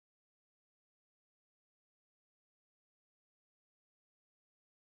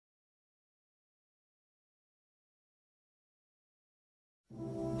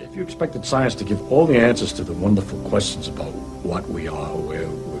If you expected science to give all the answers to the wonderful questions about what we are, where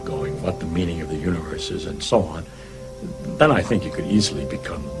we're going, what the meaning of the universe is, and so on, then I think you could easily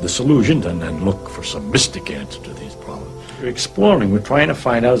become disillusioned and then look for some mystic answer to these problems. We're exploring, we're trying to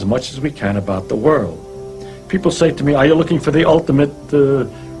find out as much as we can about the world. People say to me, are you looking for the ultimate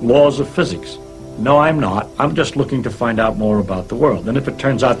laws of physics? No, I'm not. I'm just looking to find out more about the world. And if it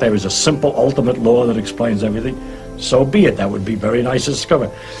turns out there is a simple ultimate law that explains everything, so be it. That would be very nice to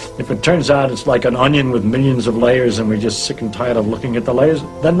discover. If it turns out it's like an onion with millions of layers and we're just sick and tired of looking at the layers,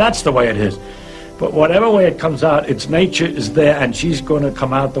 then that's the way it is. But whatever way it comes out, its nature is there and she's going to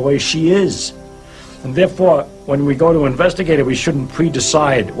come out the way she is. And therefore, when we go to investigate it, we shouldn't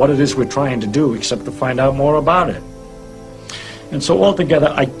pre-decide what it is we're trying to do except to find out more about it. And so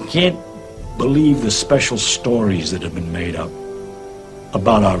altogether, I can't believe the special stories that have been made up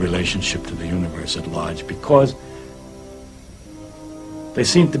about our relationship to the universe at large, because they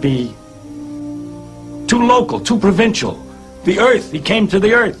seem to be too local, too provincial. The earth, he came to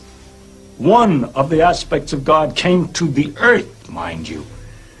the earth. One of the aspects of God came to the earth, mind you.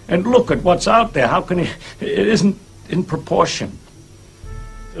 And look at what's out there. How can he? It isn't in proportion.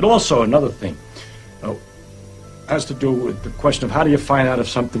 And also another thing has to do with the question of how do you find out if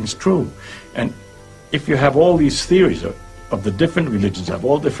something's true? And if you have all these theories of the different religions, have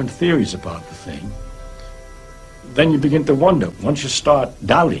all different theories about the thing, then you begin to wonder. Once you start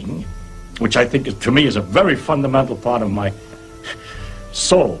doubting, which I think to me is a very fundamental part of my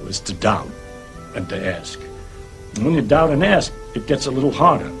soul, is to doubt and to ask. And when you doubt and ask, it gets a little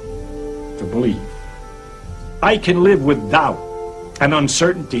harder to believe. I can live with doubt and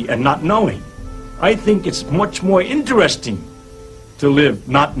uncertainty and not knowing. I think it's much more interesting to live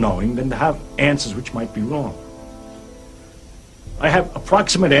not knowing than to have answers which might be wrong. I have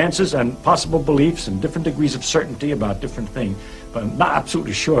approximate answers and possible beliefs and different degrees of certainty about different things, but I'm not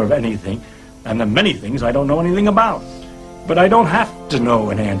absolutely sure of anything, and there are many things I don't know anything about. But I don't have to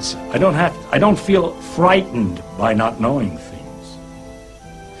know an answer. I don't feel frightened by not knowing things,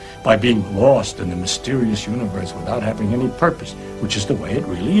 by being lost in the mysterious universe without having any purpose, which is the way it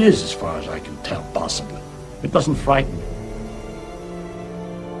really is as far as I can tell, possibly. It doesn't frighten me.